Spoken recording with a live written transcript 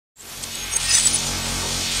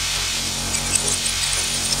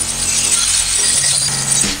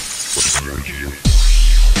Hello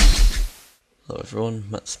everyone,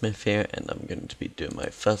 Matt Smith here, and I'm going to be doing my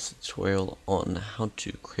first tutorial on how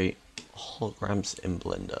to create holograms in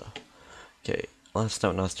Blender. Okay, last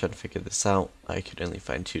time when I was trying to figure this out, I could only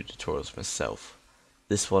find 2 tutorials myself.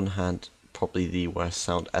 This one had probably the worst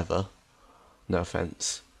sound ever, no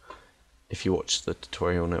offense. If you watch the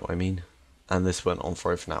tutorial, you know what I mean. And this went on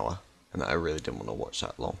for over an hour, and I really didn't want to watch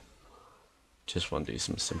that long. Just want to do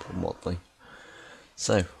some simple modeling.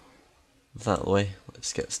 So, with that out of the way,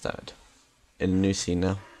 let's get started. In a new scene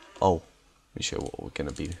now. Oh, let me show you what we're going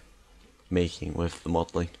to be making with the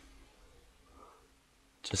modeling.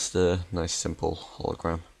 Just a nice simple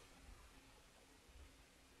hologram.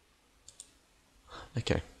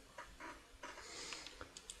 Okay.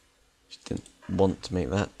 If you didn't want to make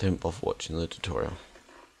that, don't bother watching the tutorial.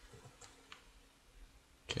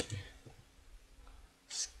 Okay.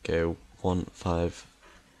 Let's go 1, 5,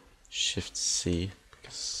 Shift C,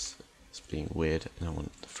 because it's being weird and I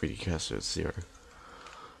want the 3D cursor at 0.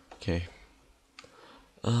 Okay.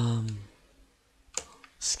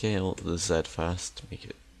 Scale the Z first to make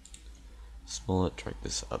it smaller, drag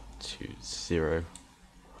this up to 0.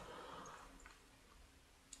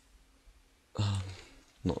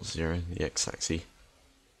 Not 0, the X-axis.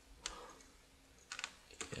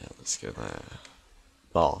 Yeah, let's go there.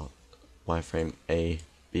 Bar, wireframe A,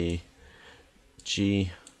 B,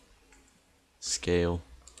 G, scale.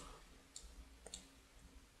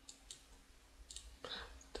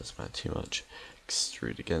 Doesn't matter too much.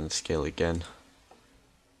 Extrude again, scale again.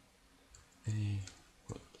 A,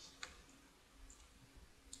 whoops.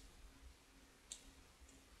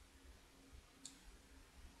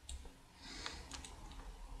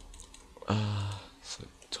 So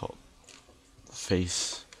top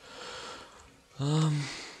face.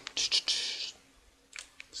 Let's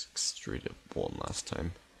extrude it one last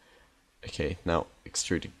time. Okay, now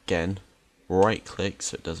extrude again. Right click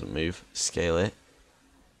so it doesn't move. Scale it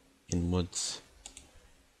inwards.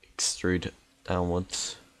 Extrude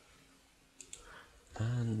downwards.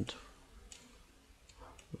 And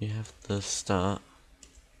we have the start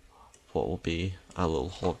of what will be our little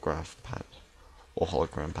holograph pad or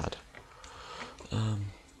hologram pad.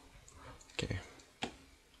 Okay,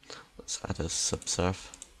 let's add a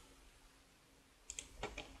subsurf.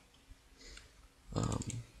 You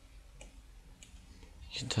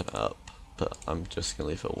can turn it up, but I'm just gonna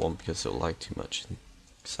leave it at 1 because it'll lag too much.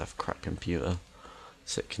 Because I have a crap computer.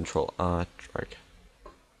 So Control R, drag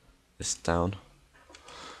this down.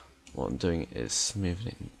 What I'm doing is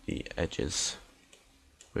smoothing the edges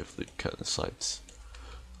with the curtain sides,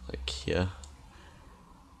 like here.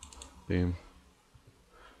 Boom.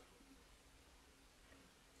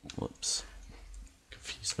 Whoops,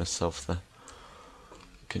 confused myself there.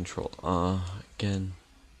 Control R again.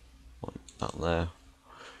 One about there.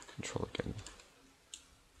 Control again.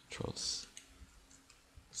 Control Z.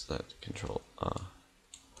 Control R.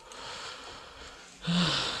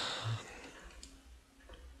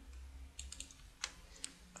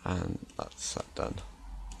 And that's that done.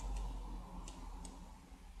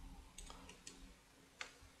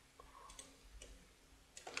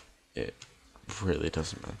 It really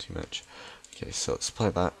doesn't matter too much. Okay, so let's apply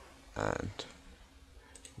that, and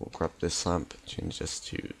we'll grab this lamp, change this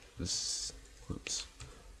to this. Whoops.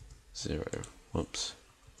 0. Whoops.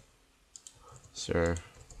 0.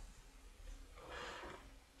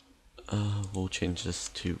 We'll change this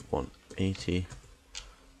to 180.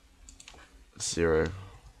 0.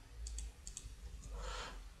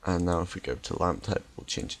 And now if we go to lamp type, we'll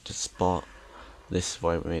change it to spot. This is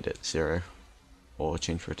why we made it 0. Or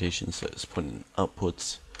change rotation so it's pointing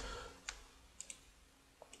upwards.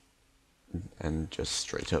 And just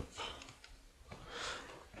straight up.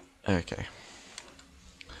 Okay.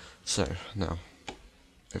 So now,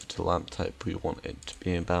 over to lamp type, we want it to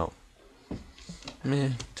be about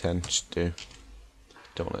 10 should do.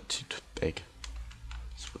 Don't want it too big.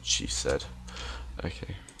 That's what she said.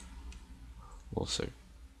 Okay. Also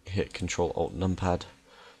hit Control Alt Numpad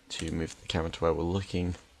to move the camera to where we're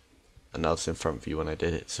looking. And now it's in front view when I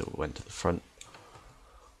did it, so it went to the front.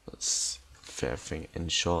 Let's fit everything in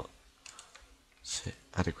shot. Let's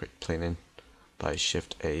add a quick plane in by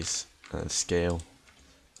Shift A's and then scale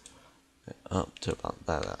it up to about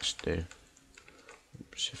there. That should do.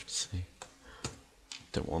 Shift C.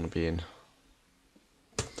 Don't want to be in.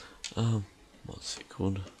 What's it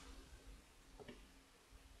called?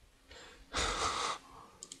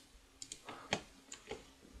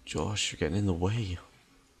 Josh, you're getting in the way.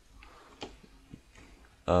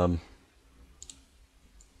 I've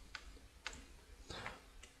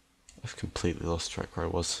completely lost track where I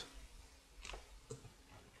was.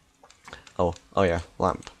 Oh yeah,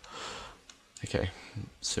 lamp. Okay,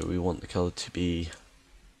 so we want the color to be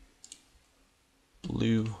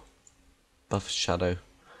blue, buff shadow,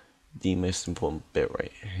 the most important bit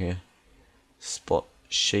right here. Spot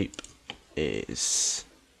shape is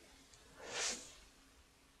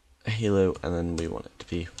a halo, and then we want it to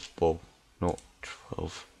be, well, not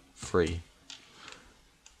 12, 3.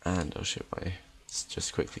 And I'll show why. Let's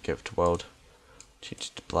just quickly go to world,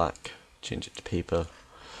 change it to black, change it to paper,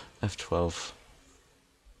 F12,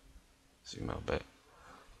 zoom out a bit.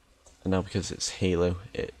 And now because it's halo,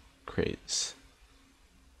 it creates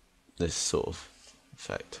this sort of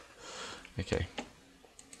effect. Okay,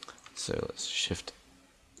 so let's shift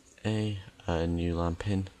a new lamp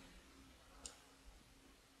in.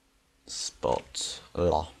 Spot,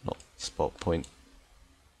 not spot point.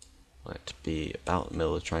 Want it to be about the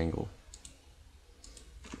middle of the triangle.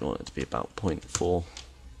 We want it to be about 0.4.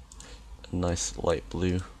 A nice light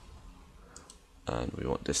blue. And we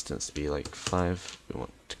want distance to be like 5. We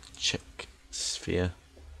want to check sphere.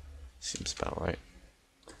 Seems about right.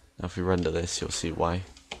 Now if we render this, you'll see why.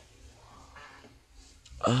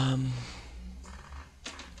 Oh,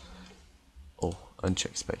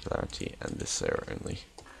 uncheck specularity and this error only.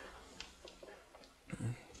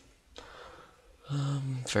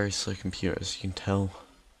 Very slow computer, as you can tell.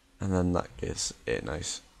 And then that gives it a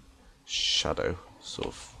nice shadow, sort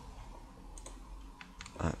of.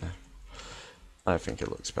 I don't know. I think it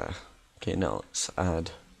looks better. Okay, now let's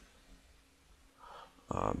add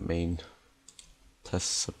our main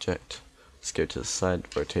test subject. Let's go to the side,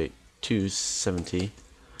 rotate 270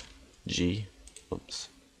 G. Oops,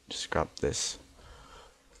 just grab this.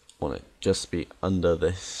 Want it just to be under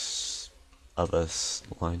this other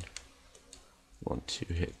line. Want to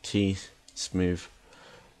hit T, smooth,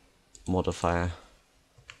 modifier.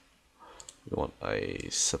 We want a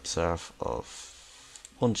subserif of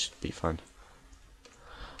 1 should be fine.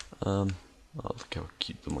 Oh, look how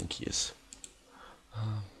cute the monkey is.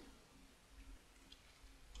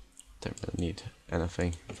 Don't really need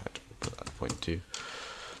anything. In fact, we'll put that at 0.2.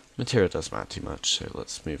 Material doesn't matter too much, so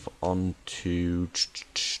let's move on to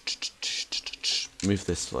move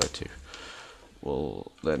this to layer 2.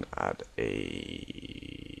 We'll then add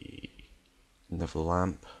another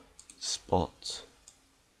lamp spot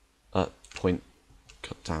point.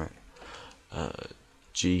 God damn it.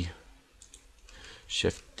 G,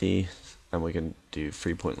 Shift D, and we're going to do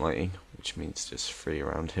 3-point lighting, which means just 3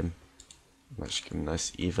 around him. That should give him a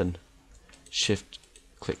nice even. Shift,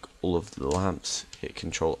 click all of the lamps, hit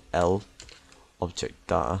Control L, object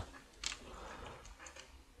data,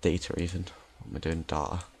 even. What am I doing?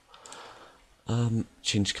 Data.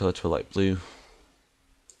 Change color to a light blue.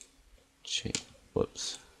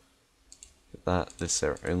 Whoops. That, this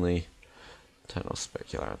error only. Turn off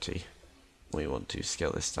specularity. We want to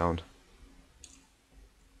scale this down.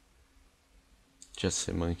 Just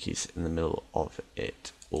so monkey's in the middle of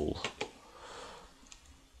it all.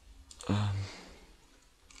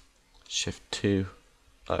 Shift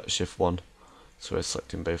 1. So we're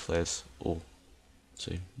selecting both layers. All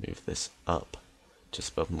to move this up,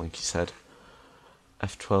 just above monkey's head.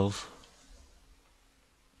 F12.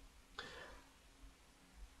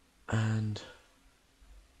 And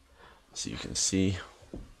so you can see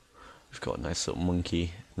we've got a nice little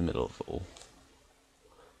monkey in the middle of it all.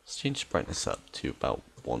 Let's change the brightness up to about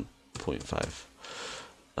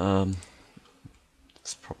 1.5.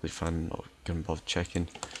 It's probably fine, not going to bother checking.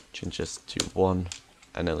 Change this to 1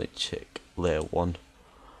 and only check layer 1.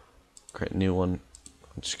 Create a new one.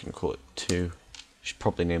 I'm just going to call it 2. Should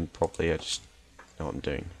probably name it properly, I just know what I'm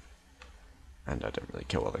doing. And I don't really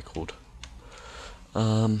care what they're called.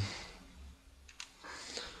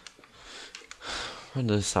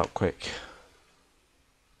 Render this out quick.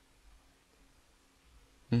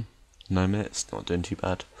 9 minutes, not doing too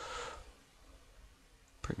bad.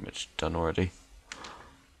 Pretty much done already.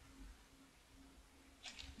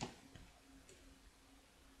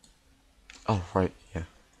 Oh, right, yeah.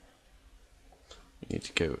 We need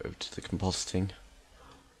to go over to the compositing.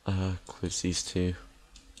 Close these two.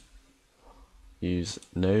 Use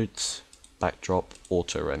nodes, backdrop,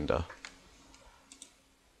 auto render.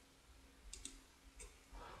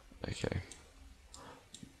 Okay.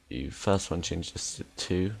 You first one change this to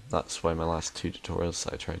 2. That's why my last 2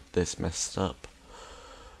 tutorials I tried this messed up.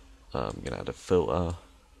 I'm gonna add a filter.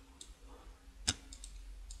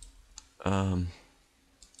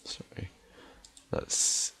 Sorry.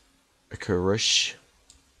 That's a karush.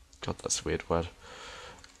 God, that's a weird word.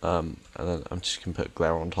 And then I'm just gonna put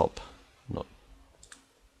glare on top.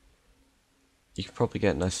 You can probably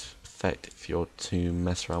get a nice effect if you're to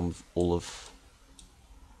mess around with all of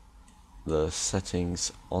the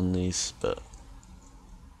settings on these, but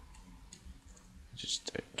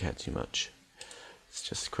just don't care too much. It's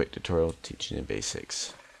just a quick tutorial teaching you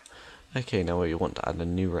basics. Okay, now we want to add a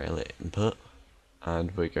new rail input,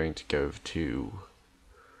 and we're going to go to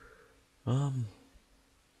well,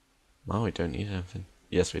 we don't need anything.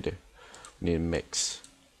 Yes, we do. We need a mix.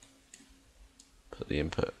 Put the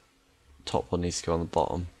input. Top one needs to go on the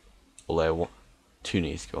bottom. Or layer one. 2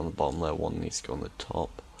 needs to go on the bottom. Layer 1 needs to go on the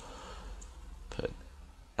top. Put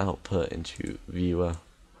output into viewer,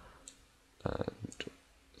 and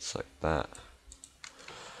it's like that.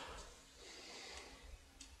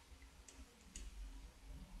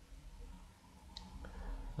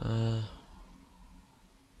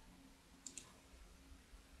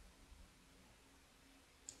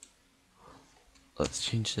 Let's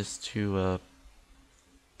change this to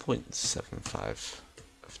 0.75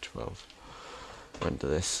 of 12. Render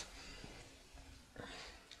this.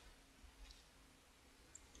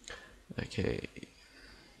 Okay.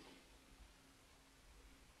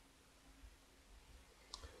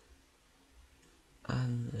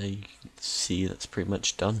 And you can see that's pretty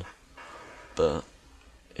much done. But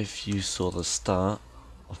if you saw the start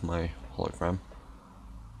of my hologram,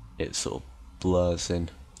 it sort of blurs in.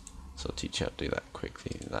 So I'll teach you how to do that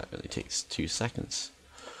quickly. That only takes 2 seconds.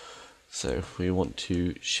 So if we want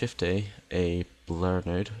to shift a blur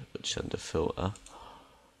node, which is under filter,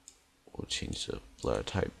 we'll change the blur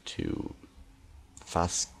type to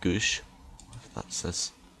fast goosh, if that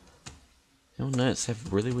says. You'll notice they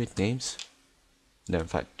have really weird names. No, in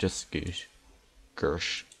fact, just goosh.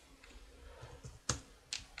 Gersh.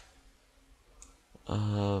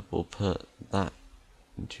 We'll put that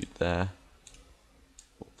into there.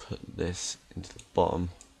 We'll put this into the bottom.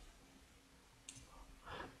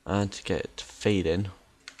 And to get it to fade in,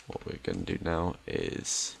 what we're going to do now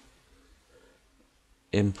is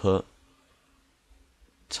input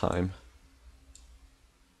time.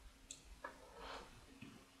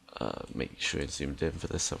 Make sure it's zoomed in for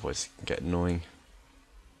this, otherwise it can get annoying.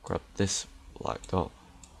 Grab this black dot,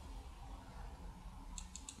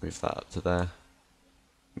 move that up to there,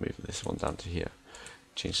 move this one down to here,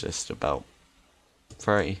 change this to about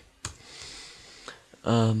 30.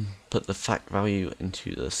 Put the fact value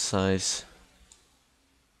into the size,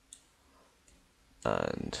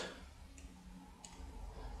 and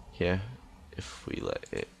here, if we let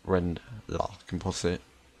it render the composite,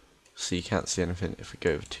 so you can't see anything. If we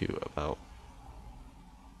go to about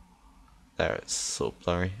there, it's sort of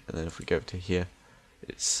blurry, and then if we go to here,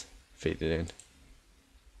 it's faded in.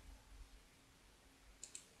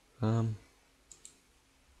 I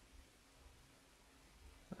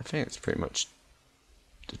think it's pretty much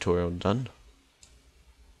tutorial done.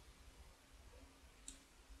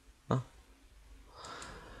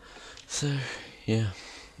 So yeah,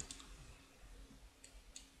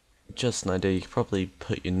 just an idea. You could probably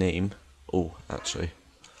put your name. Oh, actually,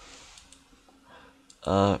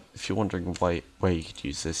 if you're wondering where you could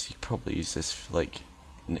use this, you could probably use this for like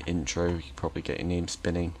an intro. You could probably get your name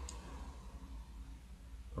spinning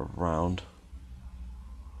around,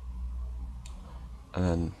 and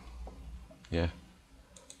then yeah.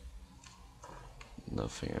 Another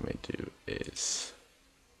thing I may do is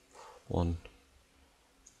one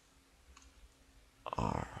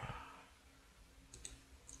R.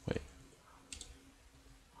 Wait.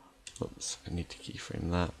 Oops, I need to keyframe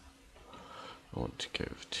that. I want to go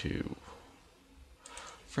to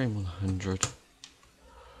frame 100.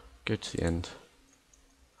 Go to the end.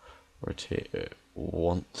 Rotate it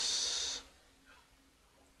once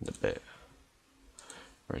and a bit.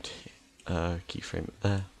 Rotate. Keyframe it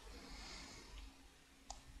there.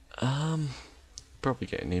 Probably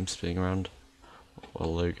get a name spinning around, or a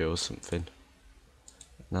logo or something.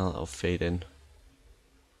 Now that'll fade in.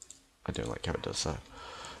 I don't like how it does that,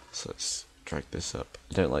 so let's drag this up.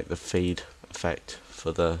 I don't like the fade effect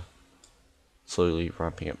for the slowly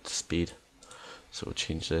ramping up to speed, so we'll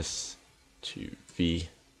change this to V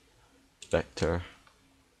vector.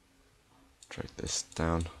 Drag this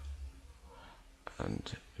down,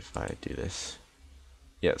 and if I do this,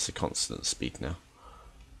 yeah, it's a constant speed now.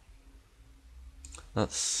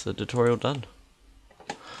 That's the tutorial done.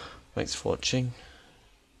 Thanks for watching.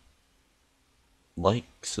 Like,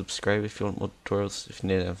 subscribe if you want more tutorials. If you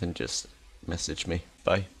need anything, just message me.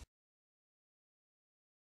 Bye.